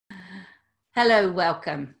Hello,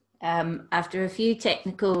 welcome. After a few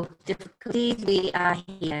technical difficulties, we are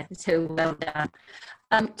here, so well done.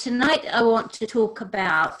 Tonight, I want to talk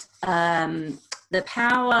about the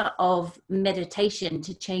power of meditation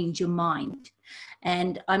to change your mind.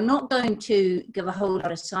 And I'm not going to give a whole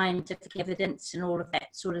lot of scientific evidence and all of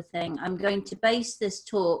that sort of thing. I'm going to base this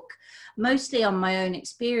talk mostly on my own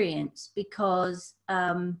experience because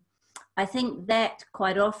I think that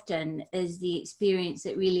quite often is the experience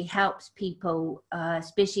that really helps people,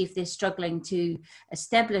 especially if they're struggling to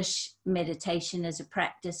establish meditation as a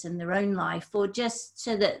practice in their own life, or just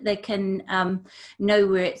so that they can know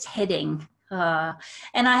where it's heading. And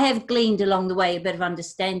I have gleaned along the way a bit of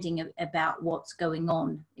understanding about what's going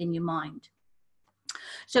on in your mind.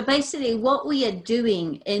 So basically what we are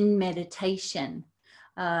doing in meditation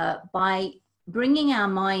by bringing our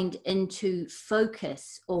mind into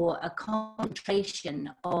focus or a concentration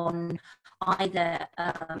on either,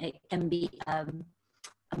 it can be a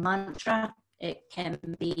mantra, it can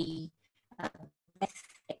be breath,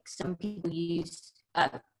 like some people use,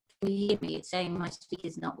 can you hear me? It's saying my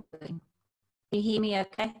speaker's not working. Can you hear me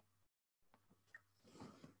okay?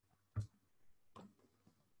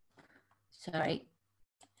 Sorry.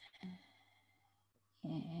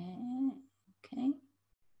 Yeah, okay.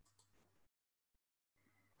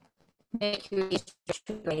 Mercury is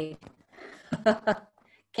retrograde.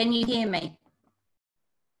 Can you hear me?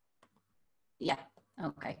 Yeah,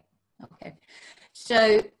 okay.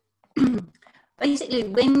 So basically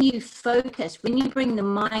when you focus, when you bring the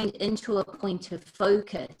mind into a point of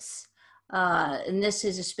focus, and this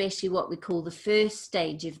is especially what we call the first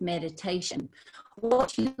stage of meditation,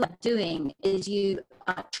 what you are doing is you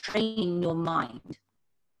are training your mind.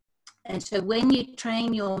 And so when you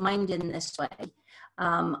train your mind in this way,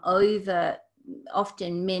 over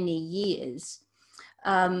often many years,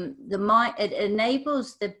 the mind, it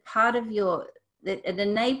enables the part of you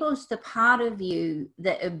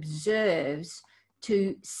that observes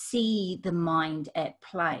to see the mind at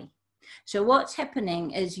play. So what's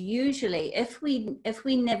happening is usually if we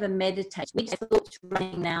never meditate, we have thoughts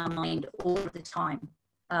running in our mind all the time,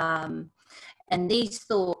 and these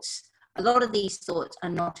thoughts, a lot of these thoughts are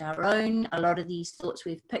not our own. A lot of these thoughts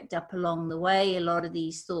we've picked up along the way. A lot of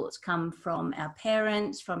these thoughts come from our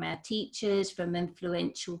parents, from our teachers, from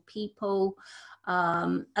influential people.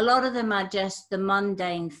 A lot of them are just the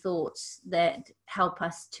mundane thoughts that help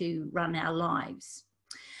us to run our lives.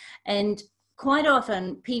 And quite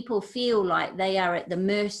often people feel like they are at the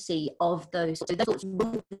mercy of those thoughts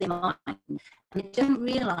rule their mind. And they don't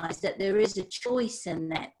realize that there is a choice in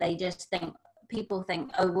that. They just think, people think,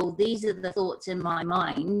 oh, well, these are the thoughts in my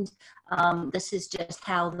mind. This is just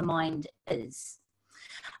how the mind is.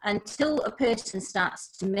 Until a person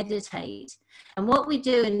starts to meditate. And what we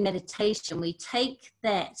do in meditation, we take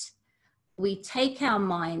our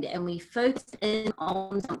mind and we focus in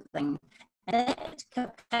on something. And that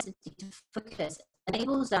capacity to focus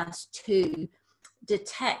enables us to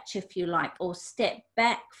detach, if you like, or step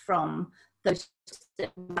back from those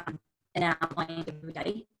that run in our mind every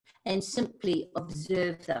day, and simply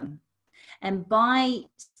observe them. And by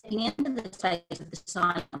stepping into the place of the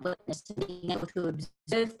silent witness and being able to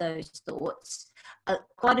observe those thoughts,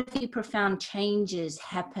 quite a few profound changes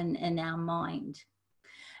happen in our mind.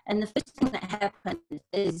 And the first thing that happens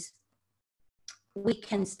is we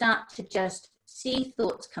can start to just see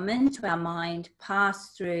thoughts come into our mind,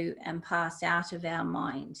 pass through and pass out of our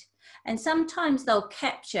mind. And sometimes they'll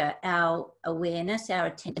capture our awareness, our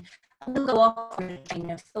attention, and we'll go off on a train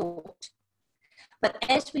of thought. But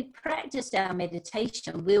as we practice our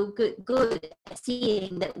meditation, we'll get good at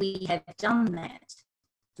seeing that we have done that.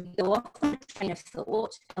 We go off on a train of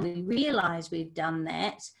thought and we realize we've done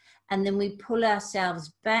that, and then we pull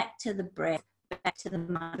ourselves back to the breath, back to the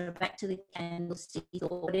mantra, back to the candlestick,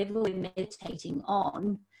 or whatever we're meditating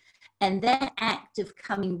on. And that act of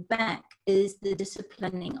coming back is the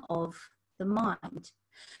disciplining of the mind.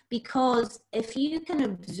 Because if you can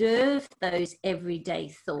observe those everyday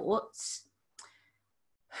thoughts,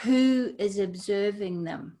 who is observing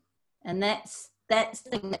them? And that's the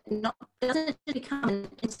thing that doesn't become an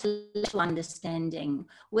intellectual understanding.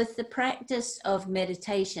 With the practice of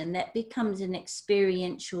meditation, that becomes an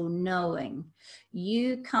experiential knowing.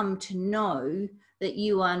 You come to know that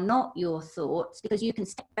you are not your thoughts because you can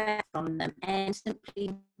step back from them and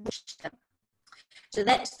simply watch them. So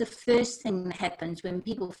that's the first thing that happens when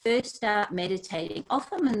people first start meditating.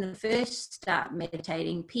 Often when they first start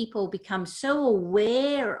meditating, people become so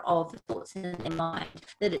aware of the thoughts in their mind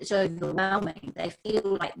that it's overwhelming. They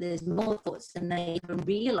feel like there's more thoughts than they even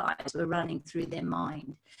realize were running through their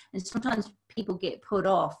mind. And sometimes people get put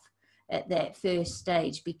off at that first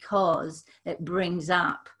stage, because it brings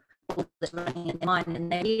up all this running in their mind,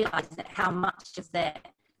 and they realize that how much of that,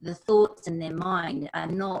 the thoughts in their mind, are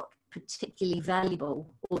not particularly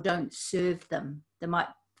valuable or don't serve them. They might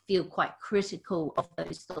feel quite critical of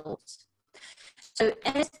those thoughts. So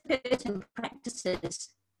as the person practices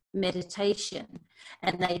meditation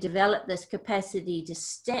and they develop this capacity to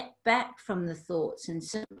step back from the thoughts and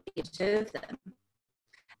simply observe them,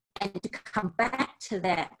 and to come back to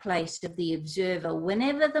that place of the observer,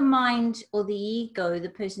 whenever the mind or the ego, the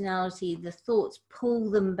personality, the thoughts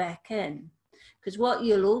pull them back in. Because what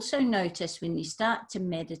you'll also notice when you start to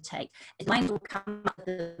meditate is mind will come up with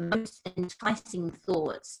the most enticing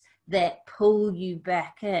thoughts that pull you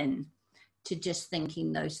back in to just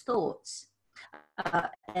thinking those thoughts.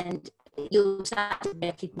 And you'll start to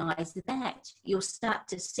recognize that. You'll start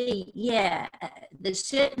to see, there's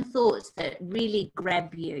certain thoughts that really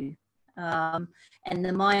grab you. And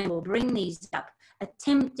the mind will bring these up,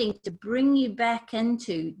 attempting to bring you back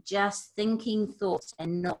into just thinking thoughts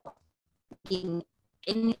and not being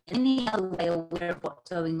in any other way aware of what's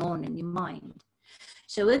going on in your mind.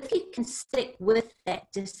 So if you can stick with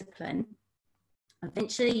that discipline,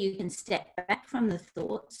 eventually you can step back from the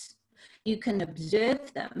thoughts, you can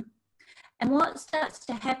observe them, and what starts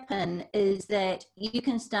to happen is that you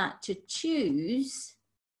can start to choose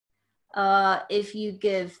if you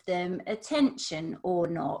give them attention or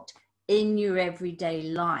not in your everyday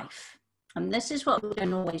life. And this is what we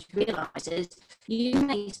don't always realize, is you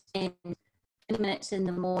may spend 10 minutes in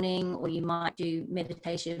the morning, or you might do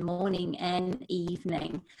meditation morning and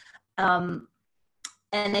evening. And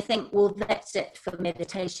they think, well, that's it for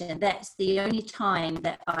meditation. That's the only time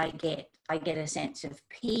that I get a sense of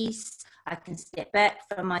peace. I can step back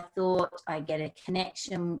from my thoughts. I get a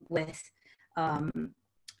connection with a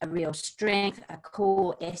real strength, a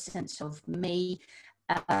core essence of me.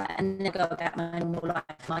 And then I go about my normal life.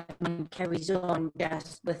 My mind carries on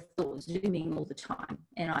just with thoughts zooming all the time.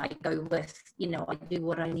 And I go with, I do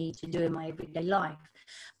what I need to do in my everyday life.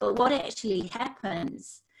 But what actually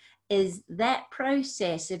happens is that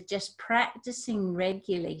process of just practicing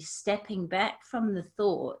regularly, stepping back from the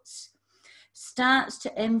thoughts, starts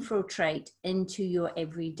to infiltrate into your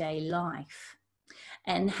everyday life.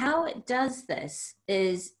 And how it does this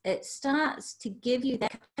is it starts to give you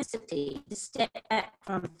that capacity to step back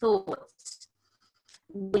from thoughts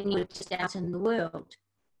when you're just out in the world.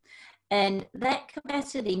 And that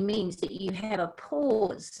capacity means that you have a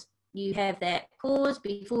pause. You have that pause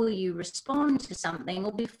before you respond to something,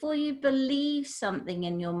 or before you believe something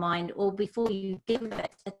in your mind, or before you give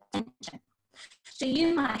it attention. So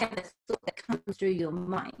you might have a thought that comes through your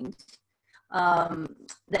mind,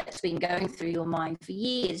 that's been going through your mind for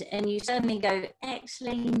years, and you suddenly go,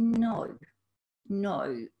 actually, no,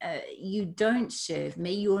 you don't serve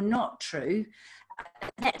me, you're not true.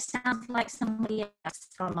 That sounds like somebody else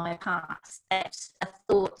from my past. That's a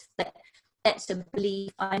thought, that's a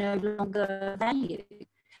belief I no longer value.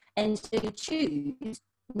 And so you choose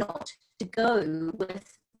not to go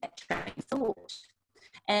with that train of thought.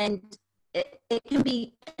 And it can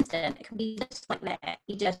be instant, it can be just like that.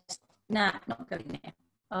 You just, not going there.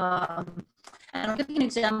 And I'll give you an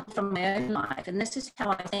example from my own life, and this is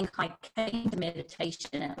how I think I came to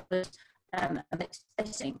meditation. It was a mixed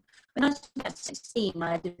blessing. When I was about 16,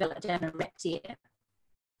 I developed anorexia,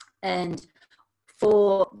 and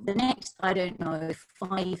for the next,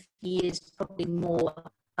 5 years, probably more,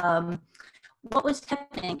 what was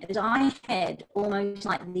happening is I had almost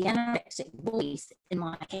like the anorexic voice in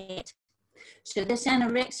my head. So this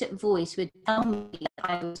anorexic voice would tell me that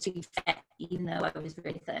I was too fat, even though I was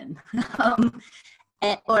very thin.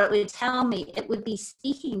 Or it would tell me, it would be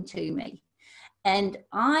speaking to me. And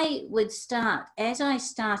I would start, as I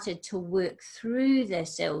started to work through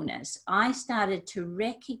this illness, I started to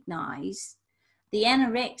recognize the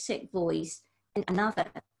anorexic voice and another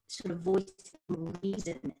sort of voice of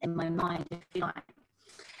reason in my mind, if you like.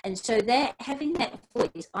 And so that, having that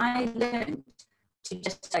voice, I learned to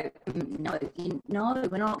just say, no,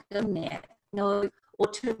 we're not going there, no, or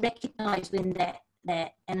to recognize when that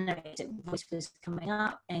anorexic voice was coming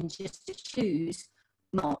up, and just to choose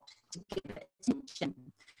not to give it attention.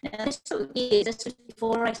 Now, this took years. This was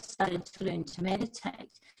before I started to learn to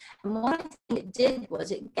meditate. And what I think it did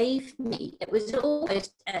was it gave me, it was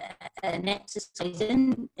almost an exercise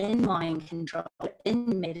in mind control,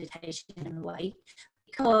 in meditation in a way,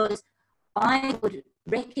 because I would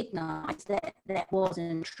recognize that that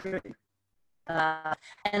wasn't true.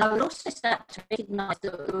 And I would also start to recognize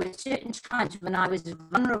that there were certain times when I was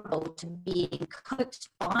vulnerable to being coaxed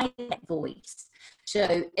by that voice.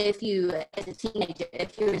 So if you, as a teenager,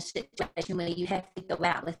 if you're in a situation where you have to go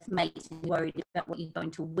out with mates and you're worried about what you're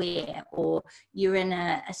going to wear, or you're in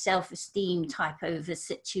a self-esteem type of a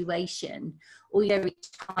situation, or you're very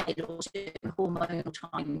tired or certain hormonal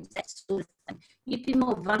times, that sort of thing, you'd be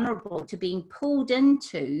more vulnerable to being pulled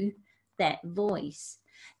into that voice.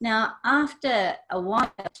 Now, after a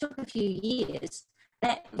while, it took a few years,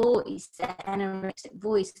 that voice, that anorexic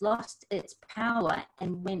voice, lost its power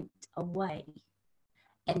and went away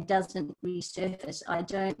and doesn't resurface. I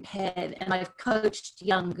don't have, and I've coached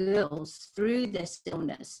young girls through this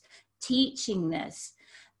illness, teaching this,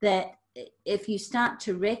 that if you start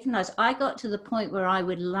to recognize, I got to the point where I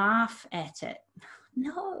would laugh at it.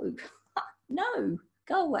 No,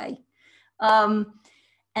 go away.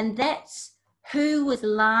 And that's who was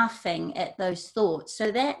laughing at those thoughts.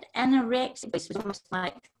 So that anorexic voice was almost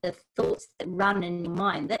like the thoughts that run in your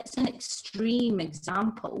mind. That's an extreme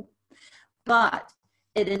example, but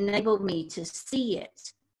it enabled me to see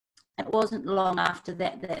it. It wasn't long after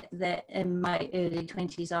that in my early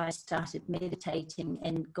 20s, I started meditating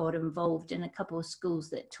and got involved in a couple of schools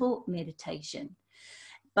that taught meditation.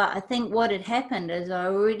 But I think what had happened is I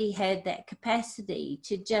already had that capacity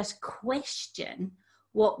to just question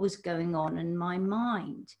what was going on in my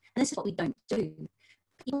mind. And this is what we don't do.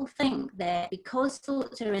 People think that because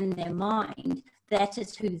thoughts are in their mind, that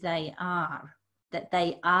is who they are, that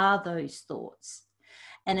they are those thoughts.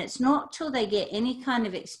 And it's not till they get any kind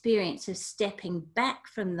of experience of stepping back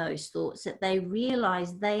from those thoughts that they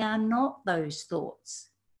realize they are not those thoughts.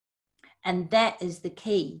 And that is the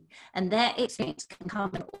key. And that experience can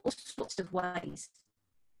come in all sorts of ways.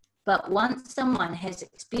 But once someone has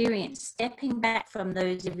experienced stepping back from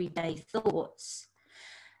those everyday thoughts,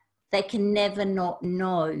 they can never not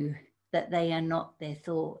know that they are not their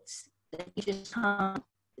thoughts. You just can't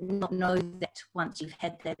not know that once you've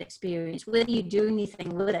had that experience. Whether you do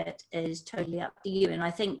anything with it is totally up to you. And I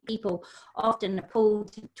think people often are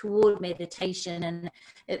pulled toward meditation, and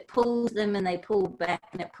it pulls them and they pull back,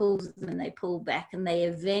 and it pulls them and they pull back, and they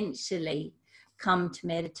eventually come to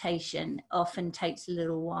meditation. Often takes a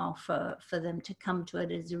little while for them to come to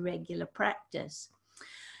it as a regular practice.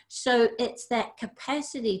 So it's that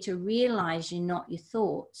capacity to realize you're not your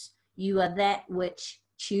thoughts. You are that which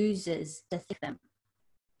chooses to think them.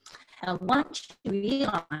 And once you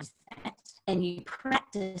realize that and you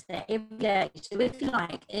practice that every day, so if you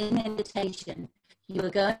like, in meditation, you are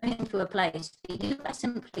going to a place where you are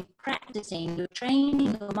simply practicing, you're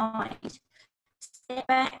training your mind, step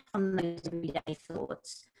back from those everyday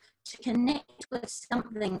thoughts to connect with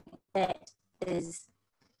something that is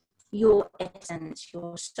your essence,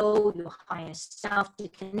 your soul, your higher self, to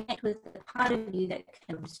connect with the part of you that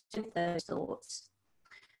can observe those thoughts.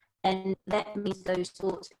 And that means those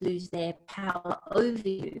thoughts lose their power over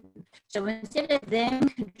you. So instead of them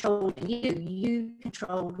controlling you, you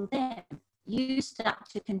control them. You start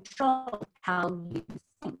to control how you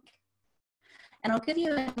think. And I'll give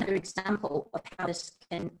you another example of how this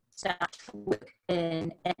can start to work,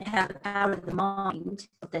 and how the power of the mind,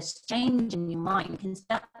 this change in your mind, can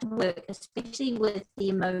start to work, especially with the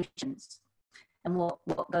emotions. And what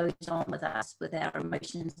goes on with us, with our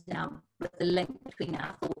emotions now, with the link between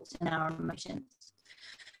our thoughts and our emotions.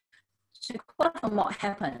 So quite often what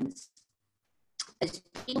happens is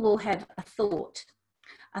people will have a thought.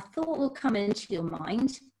 A thought will come into your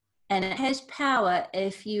mind, and it has power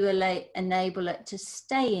if you enable it to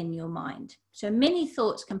stay in your mind. So many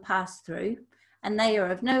thoughts can pass through, and they are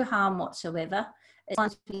of no harm whatsoever. It's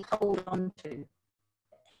ones we hold on to,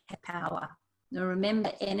 have power. Now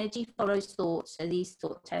remember, energy follows thoughts, so these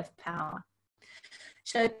thoughts have power.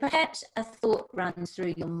 So perhaps a thought runs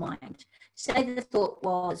through your mind. Say the thought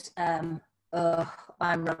was, I'm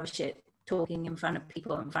rubbish at talking in front of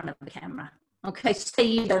people, in front of the camera. Okay, say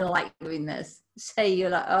you don't like doing this. Say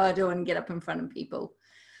you're like, I don't want to get up in front of people.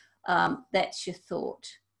 That's your thought.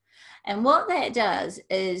 And what that does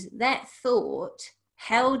is that thought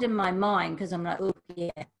held in my mind, because I'm like, oh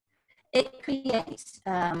yeah, it creates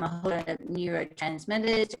a whole lot of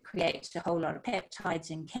neurotransmitters, it creates a whole lot of peptides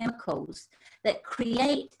and chemicals that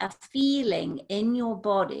create a feeling in your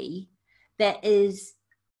body that is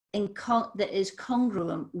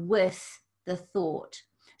congruent with the thought.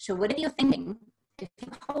 So whatever you're thinking, if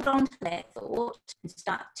you hold on to that thought and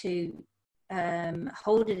start to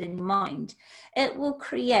hold it in mind, it will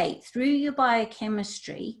create, through your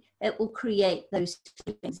biochemistry, it will create those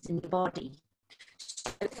feelings in your body.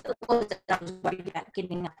 if it was that I was worried about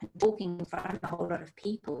getting up and talking in front of a whole lot of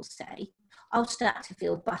people, say, I'll start to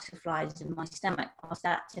feel butterflies in my stomach. I'll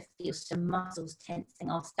start to feel some muscles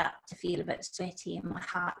tensing. I'll start to feel a bit sweaty and my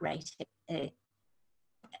heart rate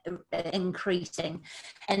increasing.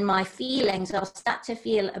 And my feelings, I'll start to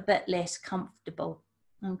feel a bit less comfortable.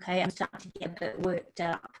 Okay, I'm starting to get a bit worked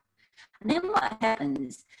up. And then what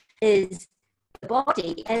happens is the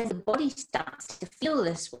body, as the body starts to feel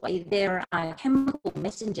this way, there are chemical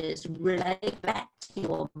messengers relayed back to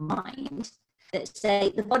your mind that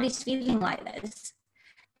say the body's feeling like this.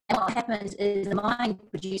 And what happens is the mind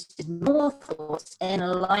produces more thoughts in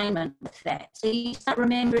alignment with that. So you start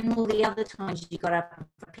remembering all the other times you got up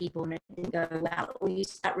for people and it didn't go well, or you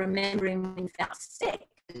start remembering when you felt sick,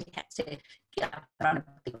 you had to get up in front of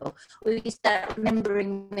people, or you start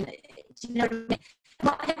remembering when, do you know what I mean?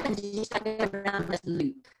 What happens is you start going around this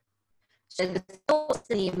loop. So the thoughts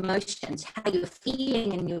and the emotions, how you're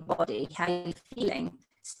feeling in your body, how you're feeling,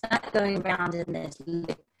 start going around in this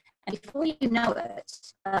loop. And before you know it,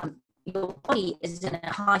 your body is in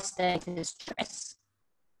a high state of stress.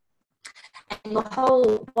 And your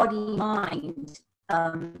whole body-mind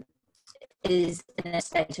is in a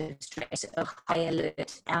state of stress, of high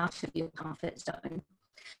alert, out of your comfort zone.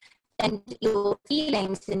 And your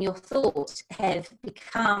feelings and your thoughts have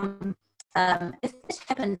become, if this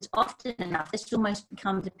happens often enough, this almost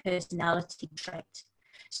becomes a personality trait.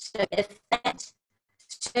 So if that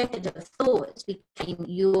circuit of thoughts became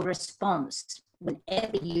your response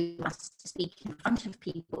whenever you must speak in front of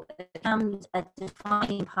people, it becomes a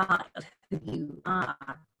defining part of who you are.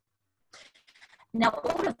 Now,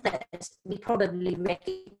 all of this, we probably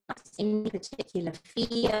recognize any particular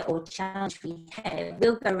fear or challenge we have,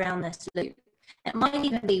 we'll go around this loop. It might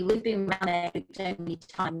even be we've been around that loop so many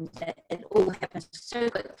times that it all happens so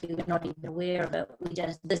quickly we're not even aware of it. We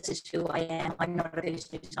just, this is who I am. I'm not a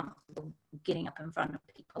person who's comfortable getting up in front of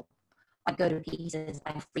people. I go to pieces,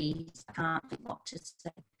 I freeze, I can't think what to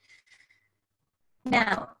say.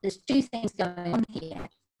 Now, there's two things going on here.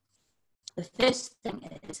 The first thing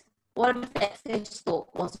is, what if that first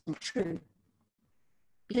thought wasn't true?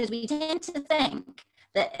 Because we tend to think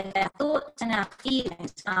that if our thoughts and our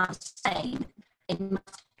feelings are the same, it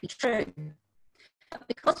must be true. But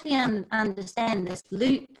because we understand this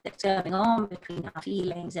loop that's going on between our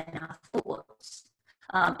feelings and our thoughts,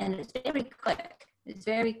 and it's very quick,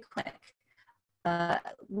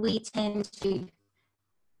 we tend to,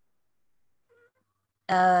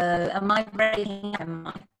 am I breaking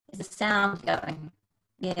up? Is the sound going?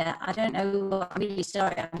 Yeah, I don't know. I'm really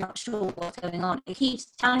sorry. I'm not sure what's going on. It keeps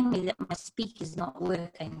telling me that my speaker's not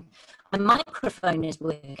working. My microphone is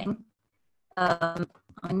working. I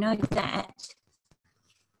know that,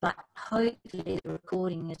 but hopefully the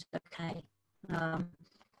recording is okay.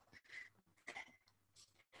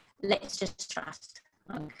 Let's just trust.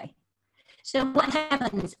 Okay. So what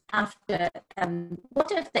happens after,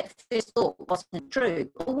 what if that first thought wasn't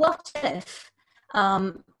true? Or what if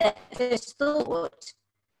that first thought,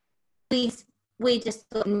 we just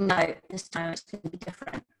thought, no, this time it's going to be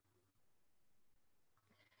different.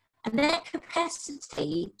 And that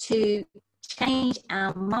capacity to change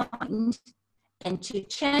our mind and to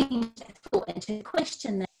change that thought and to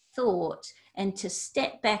question that thought and to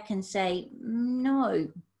step back and say, no,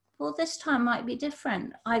 well, this time might be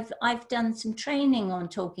different. I've done some training on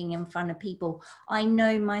talking in front of people. I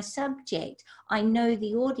know my subject. I know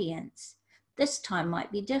the audience. This time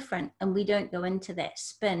might be different, and we don't go into that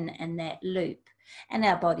spin and that loop, and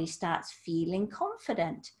our body starts feeling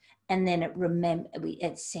confident, and then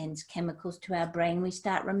it sends chemicals to our brain. We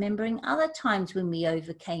start remembering other times when we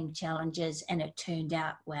overcame challenges and it turned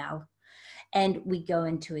out well, and we go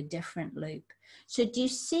into a different loop. So do you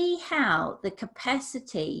see how the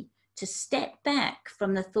capacity to step back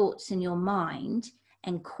from the thoughts in your mind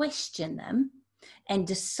and question them and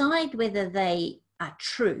decide whether they are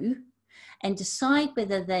true and decide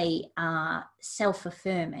whether they are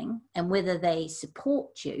self-affirming and whether they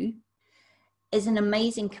support you is an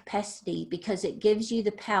amazing capacity, because it gives you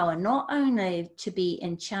the power not only to be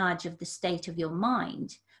in charge of the state of your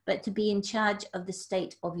mind, but to be in charge of the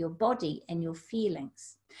state of your body and your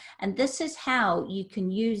feelings. And this is how you can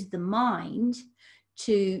use the mind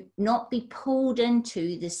to not be pulled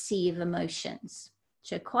into the sea of emotions.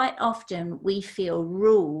 So quite often we feel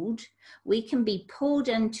ruled. We can be pulled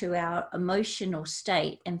into our emotional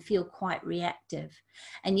state and feel quite reactive.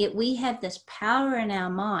 And yet we have this power in our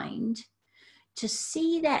mind to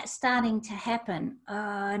see that starting to happen.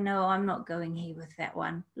 Oh, no, I'm not going here with that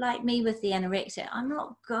one. Like me with the anorexia, I'm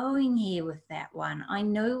not going here with that one. I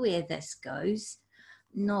know where this goes.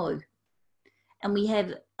 No. And we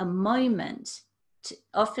have a moment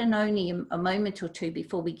often only a moment or two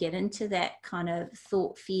before we get into that kind of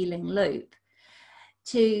thought feeling loop,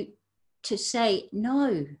 to say,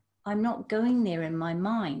 no, I'm not going there in my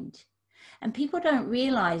mind. And people don't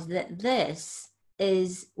realize that this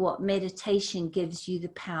is what meditation gives you the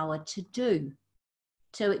power to do.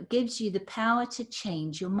 So it gives you the power to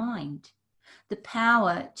change your mind, the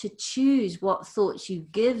power to choose what thoughts you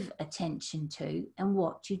give attention to and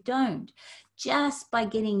what you don't, just by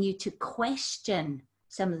getting you to question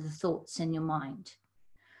some of the thoughts in your mind.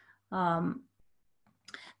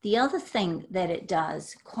 The other thing that it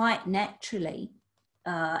does quite naturally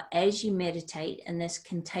as you meditate, and this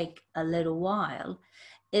can take a little while,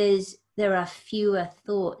 is there are fewer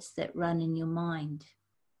thoughts that run in your mind.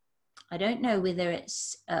 I don't know whether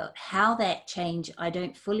it's how that change, I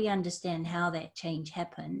don't fully understand how that change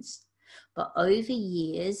happens, but over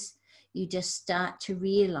years, you just start to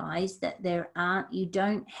realize that you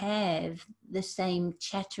don't have the same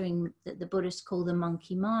chattering that the Buddhists call the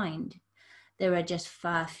monkey mind. There are just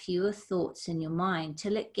far fewer thoughts in your mind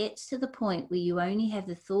till it gets to the point where you only have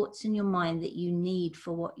the thoughts in your mind that you need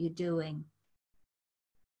for what you're doing.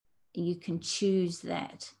 You can choose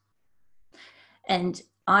that. And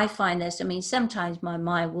I find this, I mean, sometimes my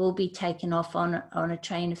mind will be taken off on a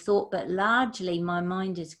train of thought, but largely my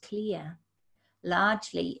mind is clear.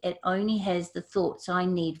 Largely, it only has the thoughts I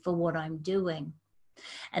need for what I'm doing.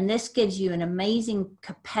 And this gives you an amazing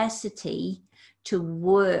capacity to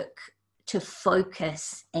work, to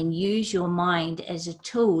focus and use your mind as a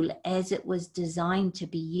tool as it was designed to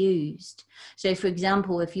be used. So for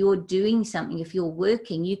example, if you're doing something, if you're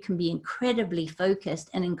working, you can be incredibly focused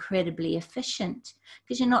and incredibly efficient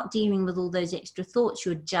because you're not dealing with all those extra thoughts.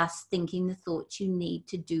 You're just thinking the thoughts you need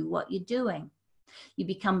to do what you're doing. You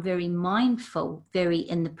become very mindful, very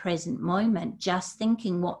in the present moment, just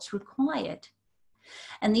thinking what's required.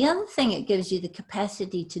 And the other thing it gives you the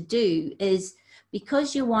capacity to do is,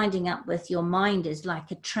 because you're winding up with your mind as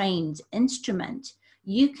like a trained instrument,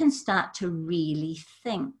 you can start to really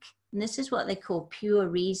think. And this is what they call pure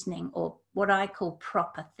reasoning, or what I call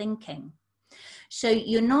proper thinking. So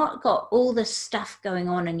you're not got all this stuff going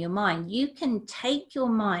on in your mind. You can take your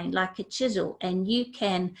mind like a chisel and you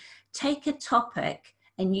can take a topic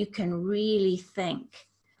and you can really think.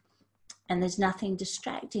 And there's nothing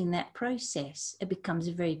distracting that process. It becomes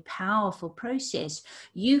a very powerful process.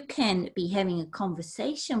 You can be having a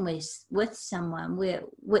conversation with someone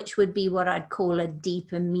which would be what I'd call a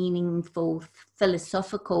deeper, meaningful,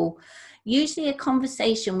 philosophical, usually a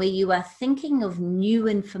conversation where you are thinking of new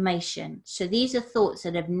information. So these are thoughts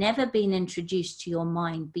that have never been introduced to your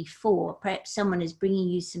mind before. Perhaps someone is bringing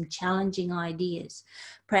you some challenging ideas.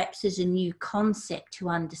 Perhaps there's a new concept to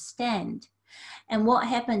understand. And what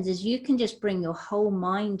happens is you can just bring your whole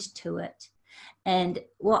mind to it. And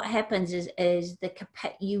what happens is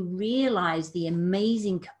you realize the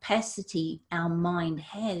amazing capacity our mind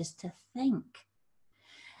has to think.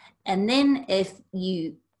 And then if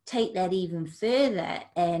you take that even further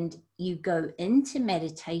and you go into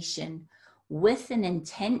meditation with an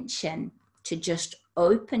intention to just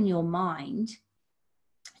open your mind,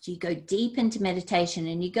 so you go deep into meditation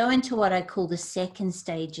and you go into what I call the second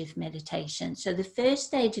stage of meditation. So the first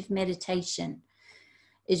stage of meditation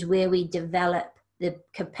is where we develop the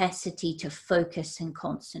capacity to focus and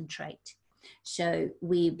concentrate. So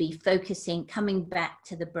we'll be focusing, coming back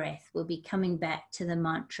to the breath. We'll be coming back to the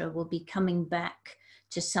mantra. We'll be coming back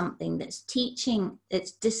to something that's teaching,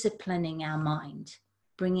 it's disciplining our mind,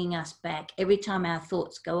 bringing us back. Every time our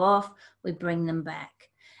thoughts go off, we bring them back.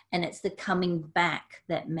 And it's the coming back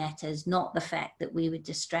that matters, not the fact that we were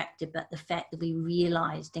distracted, but the fact that we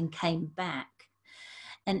realized and came back.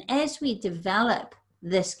 And as we develop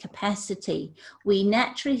this capacity, we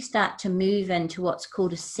naturally start to move into what's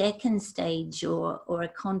called a second stage or a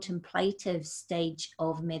contemplative stage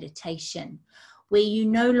of meditation, where you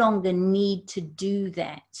no longer need to do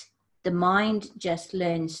that. The mind just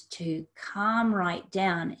learns to calm right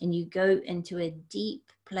down and you go into a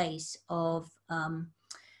deep place of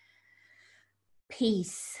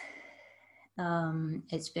peace.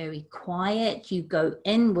 It's very quiet. You go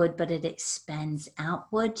inward, but it expands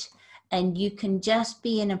outward. And you can just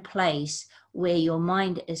be in a place where your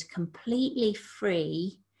mind is completely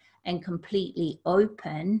free and completely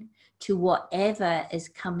open to whatever is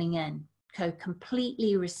coming in. So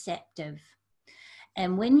completely receptive.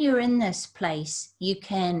 And when you're in this place,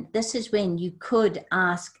 this is when you could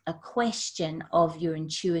ask a question of your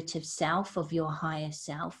intuitive self, of your higher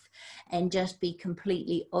self, and just be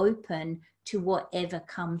completely open to whatever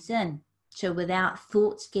comes in. So without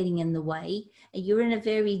thoughts getting in the way, you're in a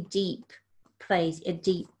very deep place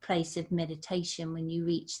of meditation when you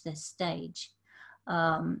reach this stage.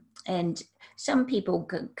 And some people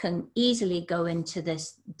can easily go into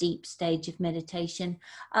this deep stage of meditation.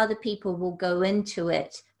 Other people will go into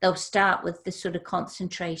it. They'll start with the sort of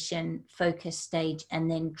concentration focus stage and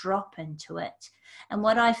then drop into it. And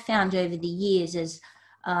what I've found over the years is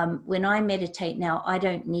when I meditate now, I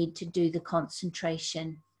don't need to do the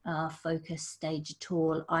concentration focus stage at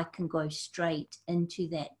all. I can go straight into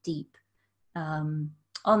that deep, on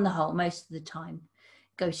the whole, most of the time,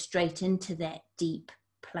 go straight into that deep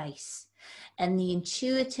place. And the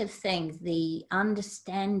intuitive things, the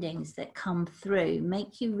understandings that come through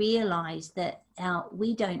make you realize that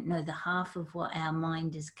we don't know the half of what our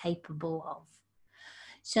mind is capable of.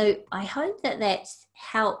 So I hope that that's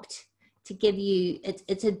helped to give you,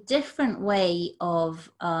 it's a different way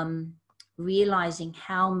of realizing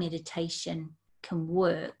how meditation can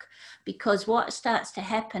work, because what starts to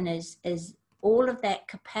happen is all of that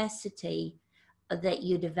capacity that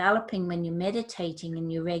you're developing when you're meditating in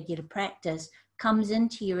your regular practice comes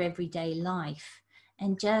into your everyday life,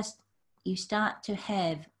 and just you start to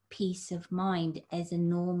have peace of mind as a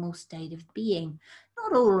normal state of being.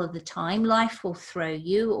 Not all of the time, life will throw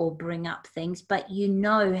you or bring up things, but you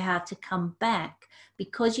know how to come back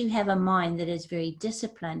because you have a mind that is very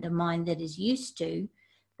disciplined, a mind that is used to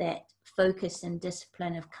that focus and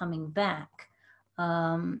discipline of coming back.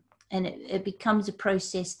 And it becomes a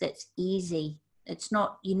process that's easy. It's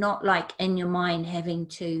not, you're not like in your mind having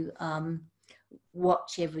to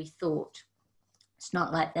watch every thought. It's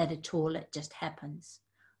not like that at all. It just happens.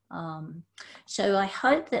 So I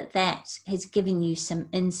hope that that has given you some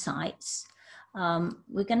insights.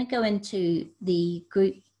 We're going to go into the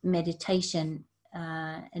group meditation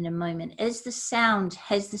in a moment. Has the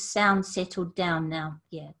sound settled down now?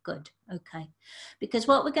 Yeah, good. Okay. Because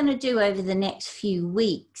what we're going to do over the next few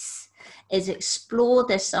weeks is explore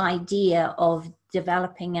this idea of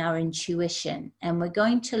developing our intuition. And we're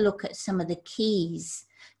going to look at some of the keys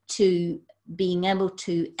to being able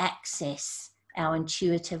to access our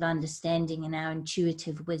intuitive understanding and our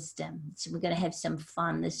intuitive wisdom. So we're going to have some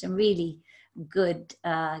fun. There's some really good,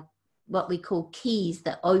 what we call keys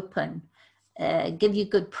that open, give you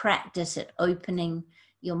good practice at opening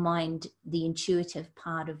your mind, the intuitive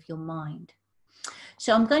part of your mind.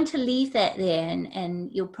 So I'm going to leave that there,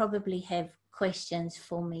 and you'll probably have questions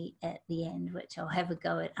for me at the end, which I'll have a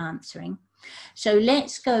go at answering. So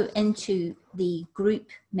let's go into the group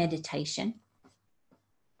meditation.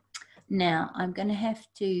 Now, I'm going to have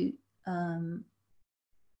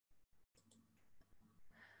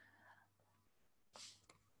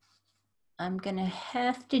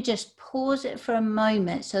to just pause it for a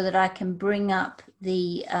moment so that I can bring up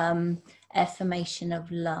the affirmation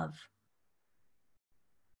of love.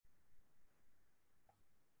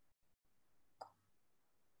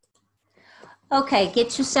 Okay,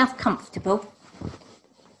 get yourself comfortable,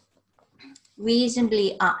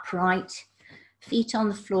 reasonably upright, feet on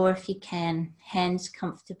the floor if you can, hands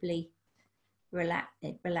comfortably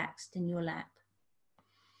relaxed in your lap.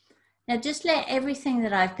 Now just let everything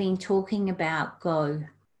that I've been talking about go,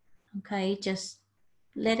 okay? Just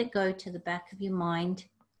let it go to the back of your mind,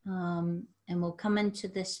 and we'll come into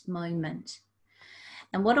this moment.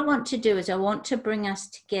 And what I want to do is I want to bring us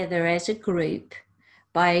together as a group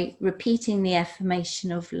by repeating the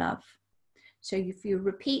affirmation of love. So if you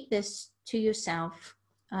repeat this to yourself,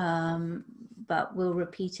 but we'll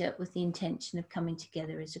repeat it with the intention of coming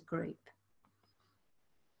together as a group.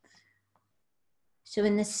 So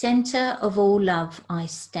in the center of all love, I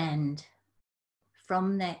stand.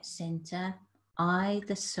 From that center, I,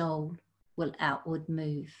 the soul, will outward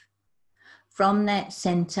move. From that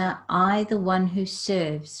center, I, the one who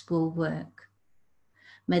serves, will work.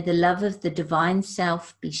 May the love of the divine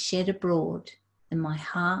self be shed abroad in my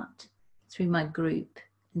heart, through my group,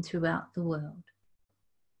 and throughout the world.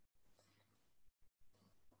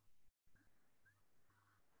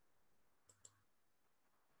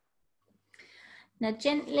 Now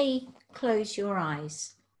gently close your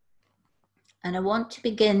eyes. And I want to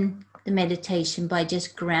begin the meditation by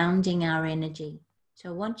just grounding our energy. So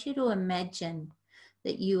I want you to imagine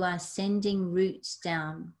that you are sending roots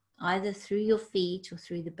down, either through your feet or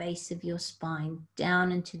through the base of your spine,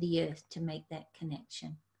 down into the earth to make that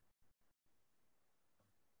connection.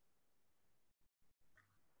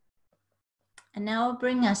 And now I'll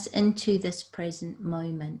bring us into this present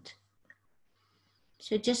moment.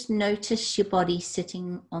 So just notice your body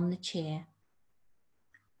sitting on the chair.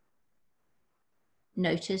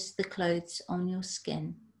 Notice the clothes on your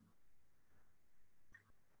skin.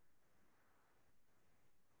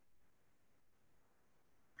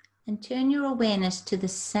 And turn your awareness to the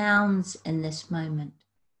sounds in this moment.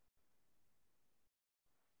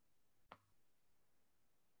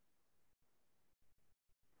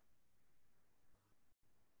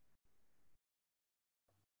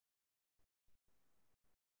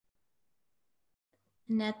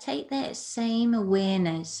 Now take that same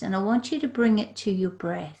awareness and I want you to bring it to your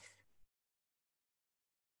breath.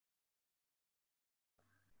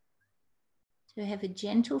 So have a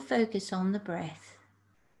gentle focus on the breath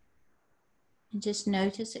and just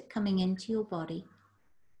notice it coming into your body.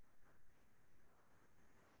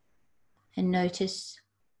 And notice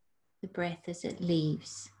the breath as it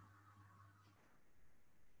leaves.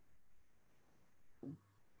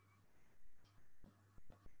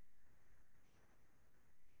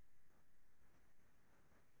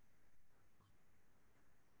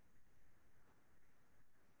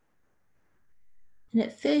 And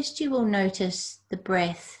at first you will notice the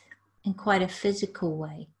breath in quite a physical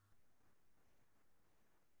way.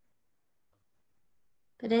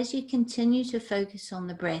 But as you continue to focus on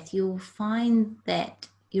the breath, you will find that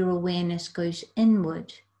your awareness goes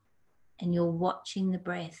inward and you're watching the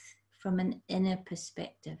breath from an inner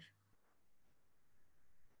perspective.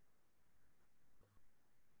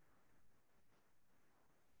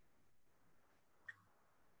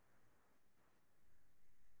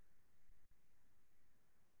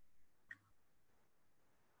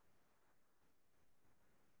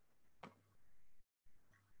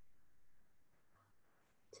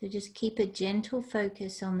 So just keep a gentle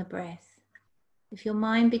focus on the breath. If your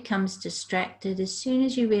mind becomes distracted, as soon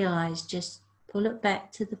as you realize, just pull it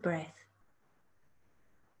back to the breath.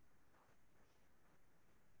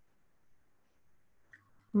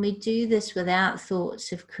 And we do this without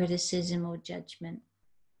thoughts of criticism or judgment.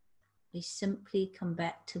 We simply come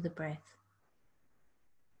back to the breath.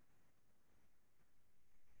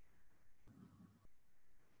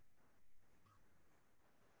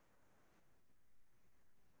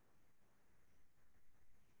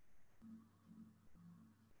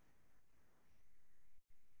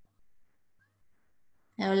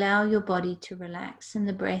 Now allow your body to relax and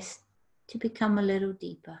the breath to become a little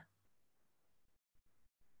deeper.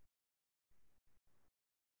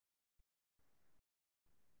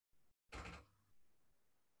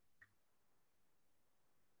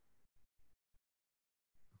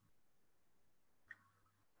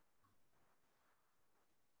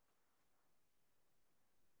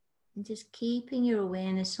 And just keeping your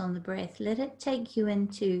awareness on the breath, let it take you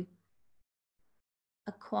into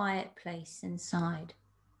a quiet place inside.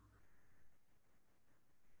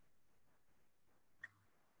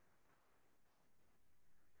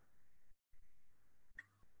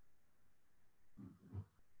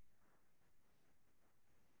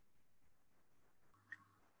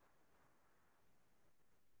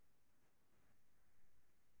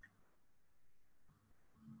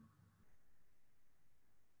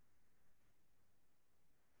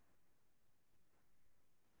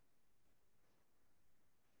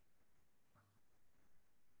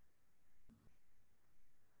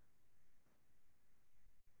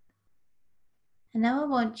 And now I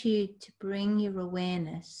want you to bring your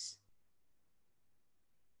awareness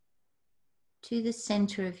to the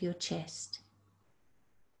center of your chest,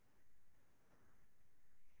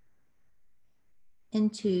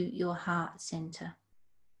 into your heart center.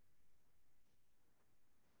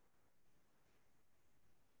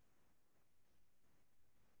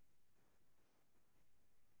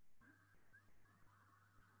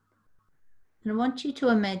 And I want you to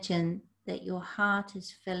imagine that your heart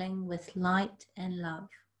is filling with light and love.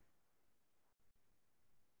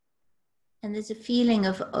 And there's a feeling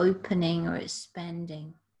of opening or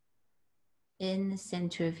expanding in the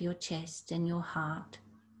center of your chest and your heart.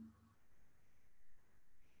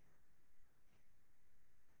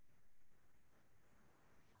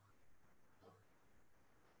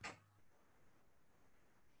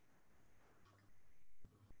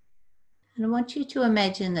 And I want you to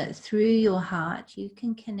imagine that through your heart, you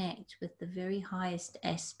can connect with the very highest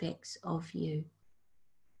aspects of you.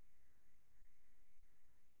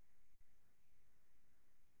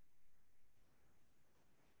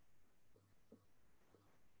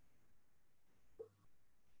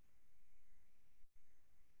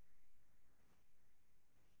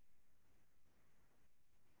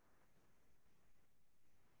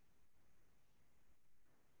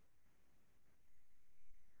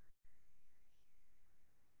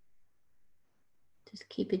 Just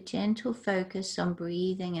keep a gentle focus on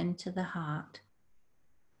breathing into the heart.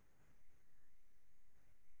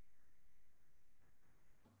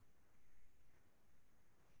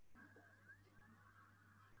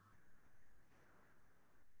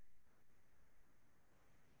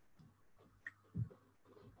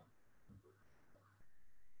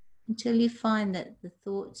 Until you find that the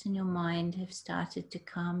thoughts in your mind have started to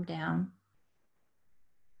calm down.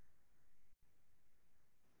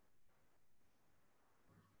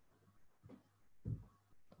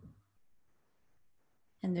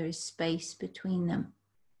 and there is space between them.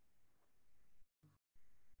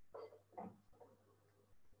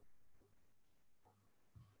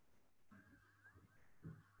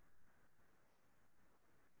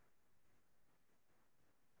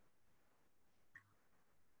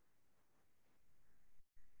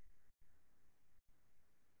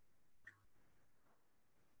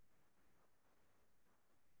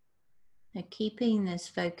 Now, keeping this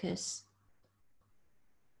focus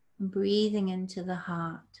and breathing into the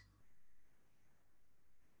heart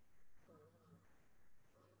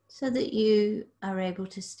so that you are able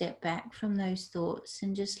to step back from those thoughts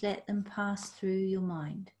and just let them pass through your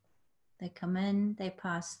mind. They come in, they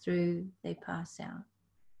pass through, they pass out.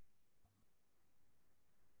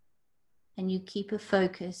 And you keep a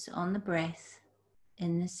focus on the breath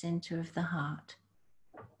in the center of the heart.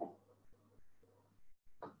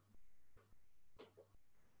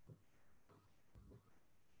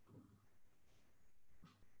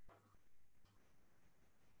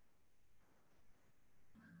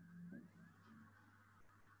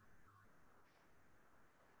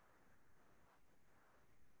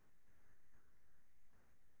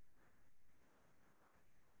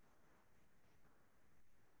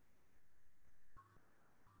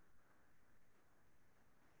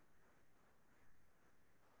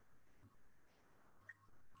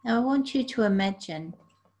 Now I want you to imagine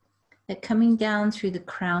that coming down through the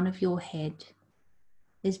crown of your head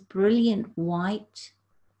is brilliant white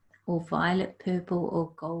or violet, purple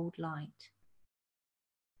or gold light.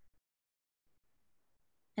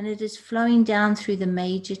 And it is flowing down through the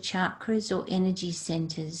major chakras or energy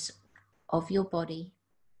centers of your body.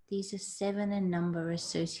 These are 7 in number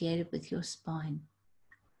associated with your spine.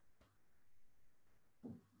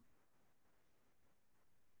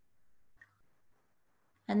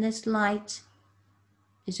 And this light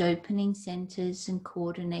is opening centers and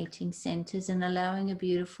coordinating centers and allowing a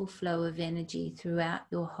beautiful flow of energy throughout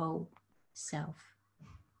your whole self.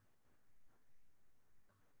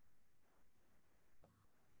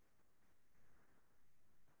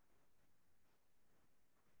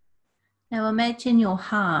 Now imagine your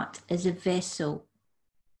heart as a vessel,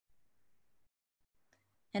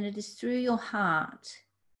 and it is through your heart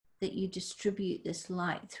that you distribute this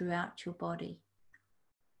light throughout your body.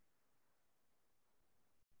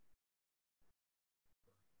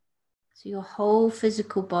 So your whole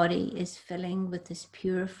physical body is filling with this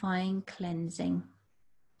purifying, cleansing,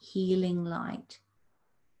 healing light.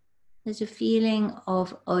 There's a feeling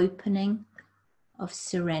of opening, of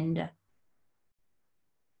surrender.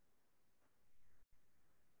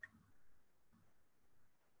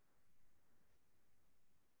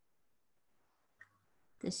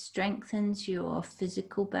 This strengthens your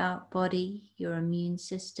physical body, your immune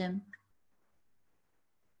system,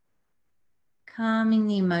 calming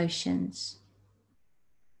the emotions,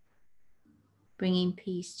 bringing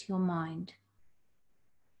peace to your mind.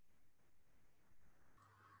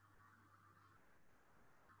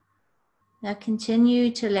 Now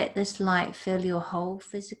continue to let this light fill your whole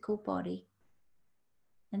physical body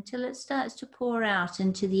until it starts to pour out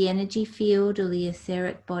into the energy field or the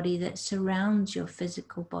etheric body that surrounds your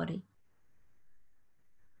physical body.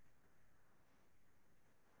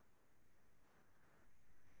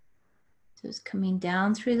 So it's coming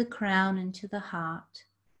down through the crown into the heart,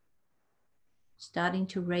 starting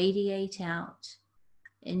to radiate out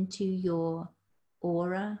into your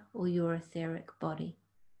aura or your etheric body.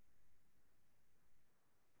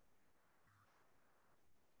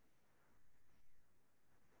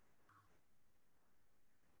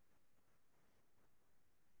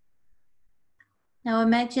 Now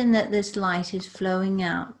imagine that this light is flowing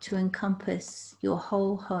out to encompass your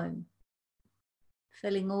whole home,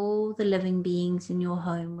 filling all the living beings in your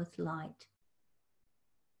home with light.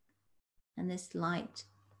 And this light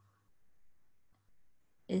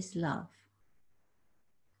is love.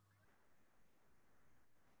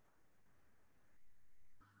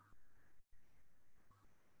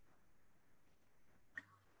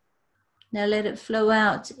 Now let it flow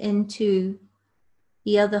out into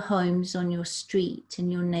the other homes on your street, in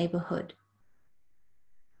your neighborhood.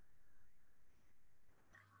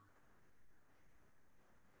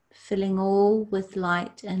 Filling all with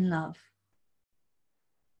light and love.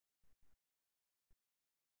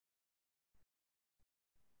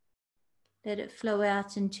 Let it flow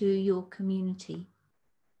out into your community.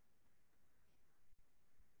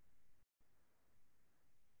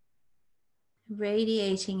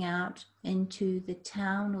 Radiating out into the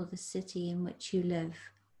town or the city in which you live.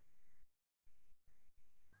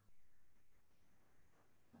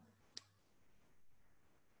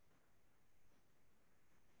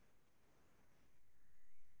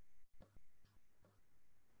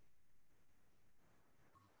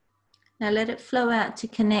 Now let it flow out to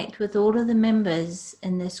connect with all of the members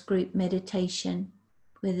in this group meditation,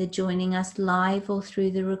 whether joining us live or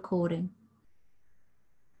through the recording,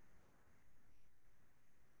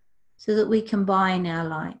 so that we combine our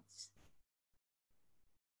lights.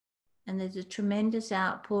 And there's a tremendous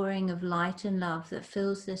outpouring of light and love that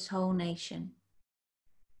fills this whole nation.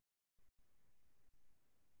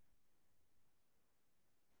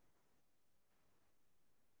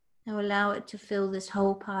 Now allow it to fill this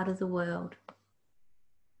whole part of the world.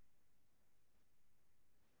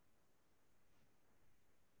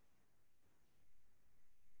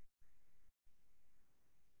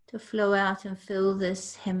 To flow out and fill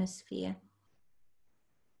this hemisphere.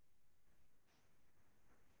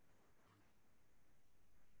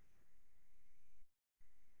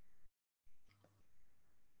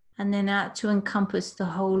 And then out to encompass the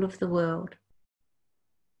whole of the world.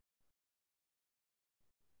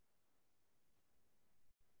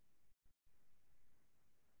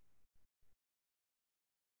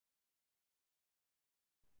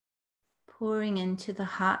 Pouring into the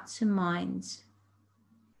hearts and minds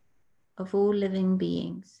of all living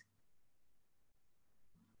beings.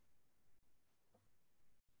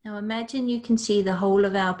 Now imagine you can see the whole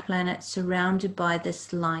of our planet surrounded by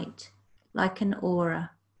this light, like an aura.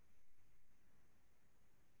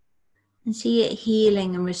 And see it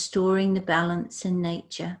healing and restoring the balance in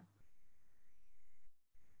nature.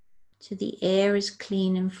 So the air is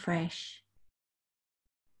clean and fresh.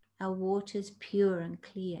 Our water is pure and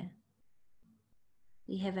clear.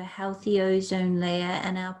 We have a healthy ozone layer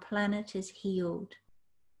and our planet is healed.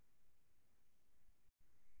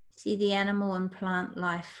 See the animal and plant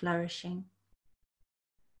life flourishing.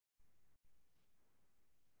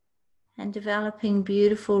 And developing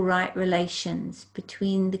beautiful right relations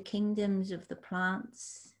between the kingdoms of the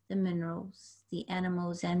plants, the minerals, the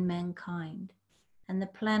animals and mankind, and the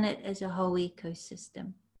planet as a whole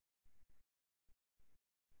ecosystem.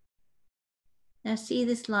 Now see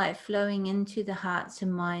this light flowing into the hearts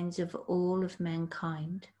and minds of all of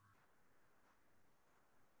mankind,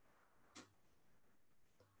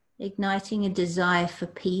 igniting a desire for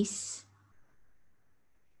peace,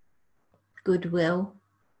 goodwill,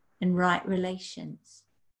 and right relations,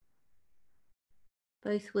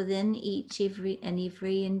 both within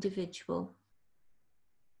every individual,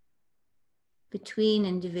 between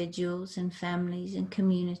individuals and families and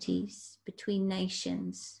communities, between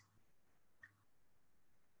nations,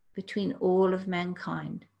 between all of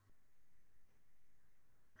mankind.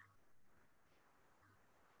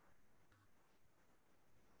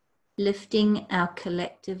 Lifting our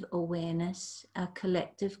collective awareness, our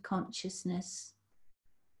collective consciousness,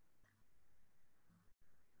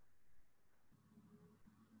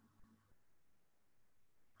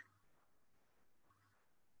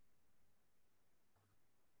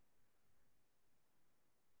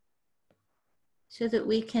 so that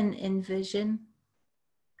we can envision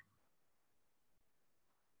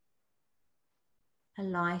a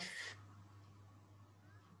life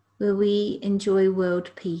where we enjoy world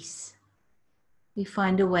peace. We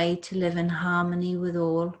find a way to live in harmony with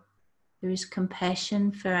all. There is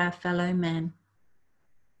compassion for our fellow man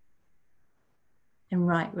and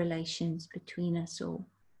right relations between us all.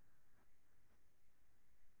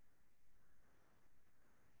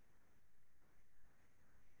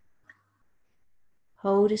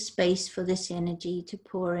 Hold a space for this energy to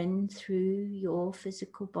pour in through your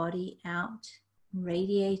physical body out,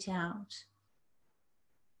 radiate out.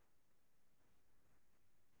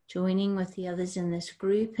 Joining with the others in this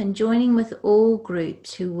group and joining with all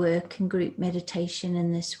groups who work in group meditation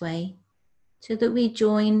in this way, so that we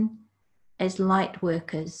join as light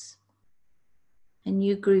workers, a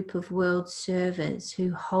new group of world servers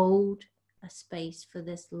who hold a space for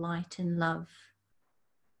this light and love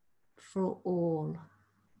for all.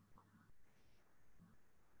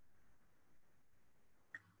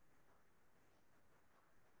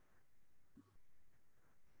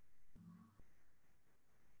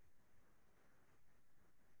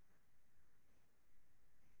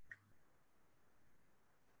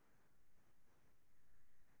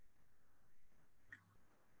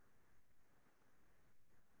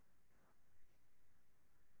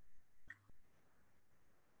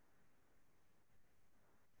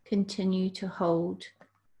 Continue to hold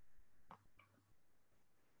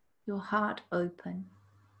your heart open.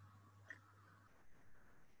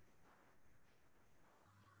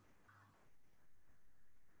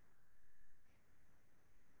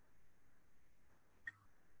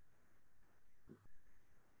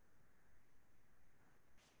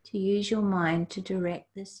 To use your mind to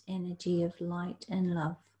direct this energy of light and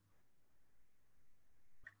love.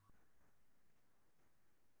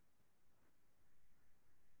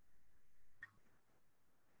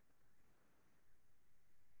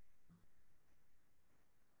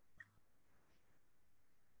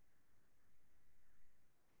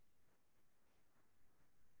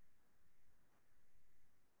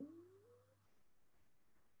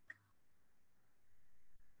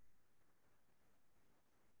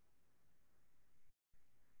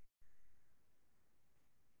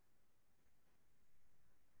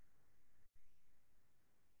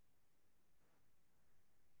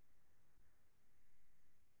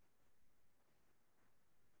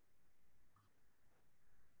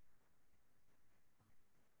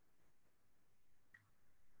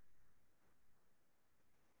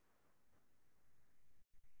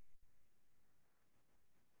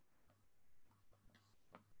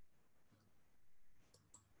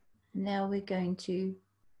 Now we're going to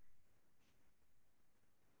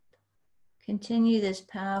continue this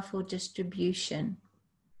powerful distribution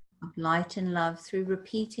of light and love through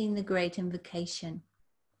repeating the great invocation.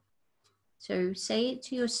 So say it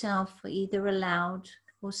to yourself, either aloud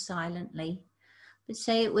or silently, but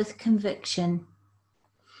say it with conviction,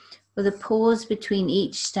 with a pause between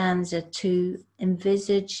each stanza to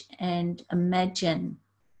envisage and imagine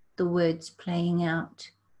the words playing out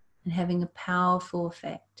and having a powerful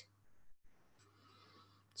effect.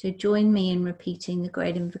 So join me in repeating the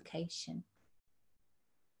great invocation.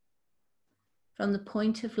 From the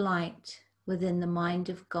point of light within the mind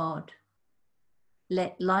of God,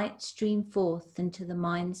 let light stream forth into the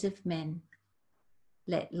minds of men.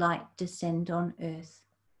 Let light descend on earth.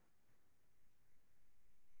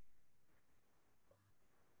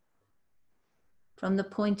 From the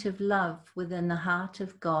point of love within the heart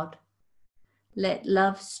of God, let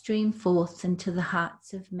love stream forth into the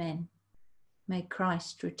hearts of men. May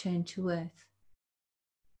Christ return to earth.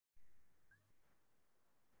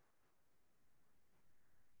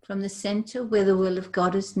 From the center where the will of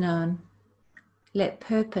God is known, let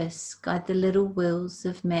purpose guide the little wills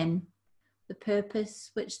of men, the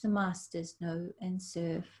purpose which the masters know and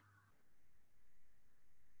serve.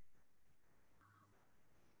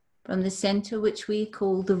 From the center which we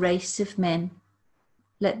call the race of men,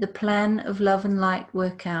 let the plan of love and light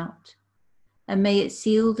work out, and may it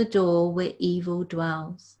seal the door where evil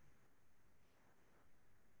dwells.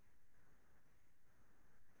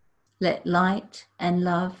 Let light and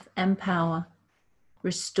love and power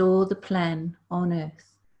restore the plan on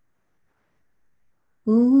earth.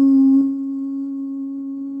 Ooh.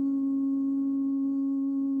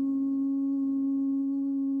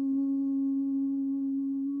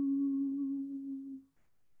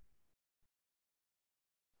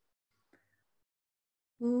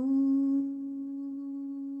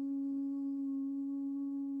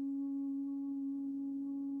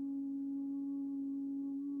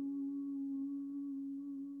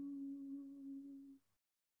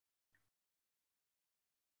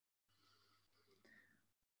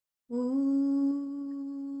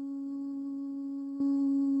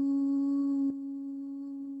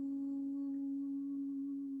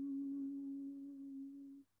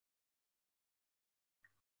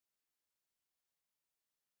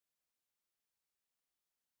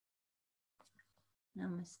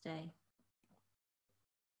 Namaste.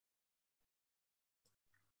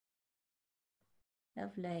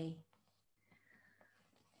 Lovely.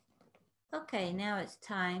 Okay, now it's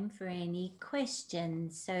time for any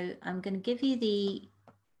questions. So I'm going to give you the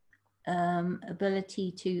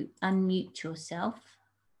ability to unmute yourself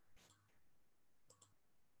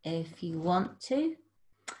if you want to.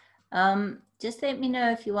 Just let me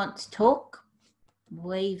know if you want to talk.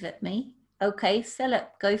 Wave at me. Okay,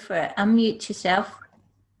 Philip, go for it. Unmute yourself.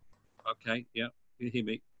 Okay, yeah, you hear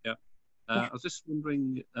me? Yeah. I was just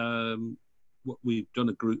wondering, what we've done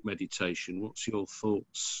a group meditation. What's your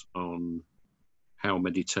thoughts on how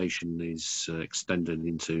meditation is extended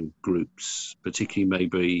into groups, particularly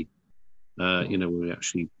maybe, we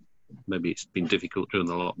actually, maybe it's been difficult during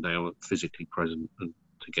the lockdown, physically present and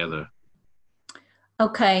together.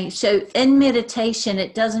 Okay, so in meditation,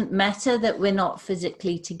 it doesn't matter that we're not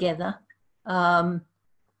physically together,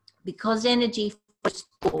 because energy flows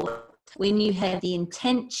forth. When you have the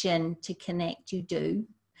intention to connect, you do.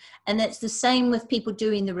 And it's the same with people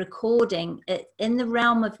doing the recording. In the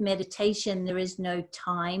realm of meditation, there is no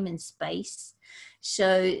time and space.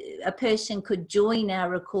 So a person could join our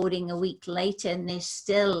recording a week later and they're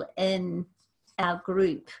still in our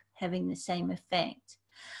group having the same effect.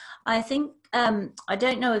 I think, I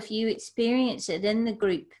don't know if you experience it in the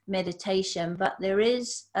group meditation, but there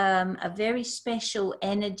is a very special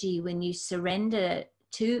energy when you surrender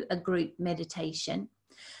to a group meditation,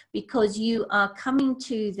 because you are coming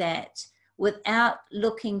to that without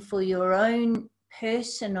looking for your own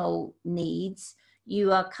personal needs.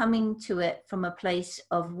 You are coming to it from a place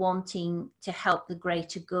of wanting to help the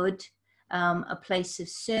greater good, a place of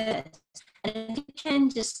service. And if you can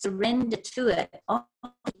just surrender to it, the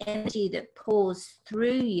energy that pours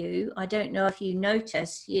through you, I don't know if you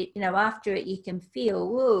notice, you know, after it you can feel,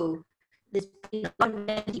 whoa, there's been a lot of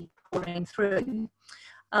energy pouring through.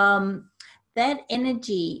 That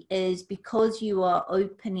energy is because you are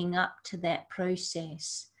opening up to that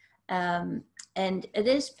process. And it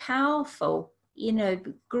is powerful. You know,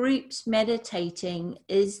 groups meditating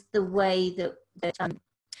is the way that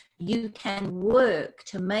you can work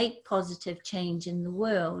to make positive change in the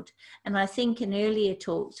world. And I think in earlier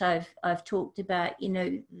talks, I've talked about,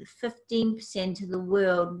 15% of the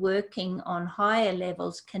world working on higher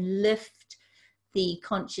levels can lift the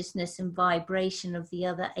consciousness and vibration of the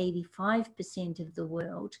other 85% of the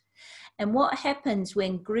world. And what happens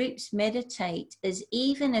when groups meditate is,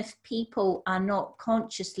 even if people are not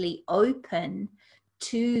consciously open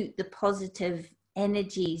to the positive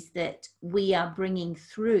energies that we are bringing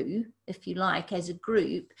through, if you like, as a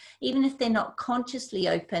group, even if they're not consciously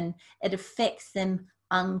open, it affects them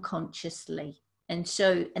unconsciously. And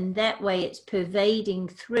so in that way, it's pervading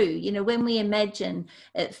through. You know, when we imagine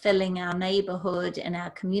it filling our neighborhood and our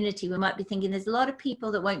community, we might be thinking there's a lot of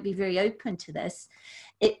people that won't be very open to this.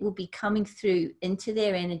 It will be coming through into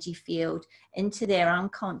their energy field, into their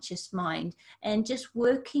unconscious mind, and just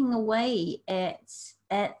working away at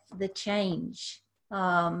the change.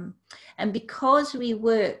 And because we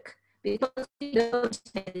work, because we build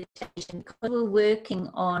meditation, because we're working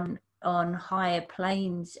on higher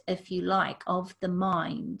planes, if you like, of the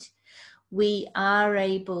mind, we are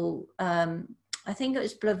able, I think it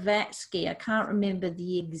was Blavatsky, I can't remember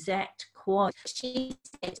the exact quote, she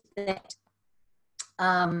said that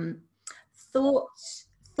thoughts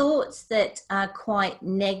that are quite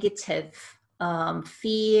negative,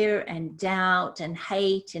 fear and doubt and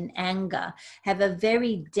hate and anger, have a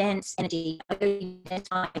very dense energy, a very dense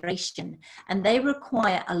vibration, and they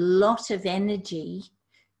require a lot of energy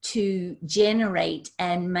to generate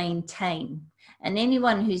and maintain. And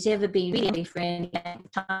anyone who's ever been really for any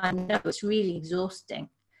time knows it's really exhausting.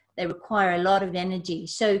 They require a lot of energy.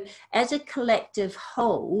 So as a collective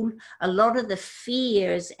whole, a lot of the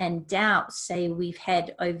fears and doubts, say, we've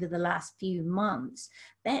had over the last few months,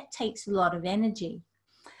 that takes a lot of energy.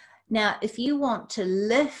 Now, if you want to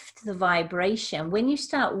lift the vibration, when you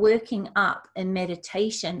start working up in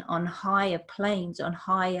meditation on higher planes, on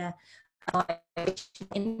higher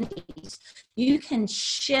energies, you can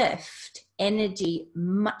shift energy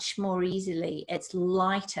much more easily. It's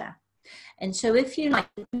lighter. And so if you like,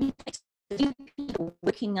 people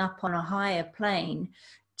working up on a higher plane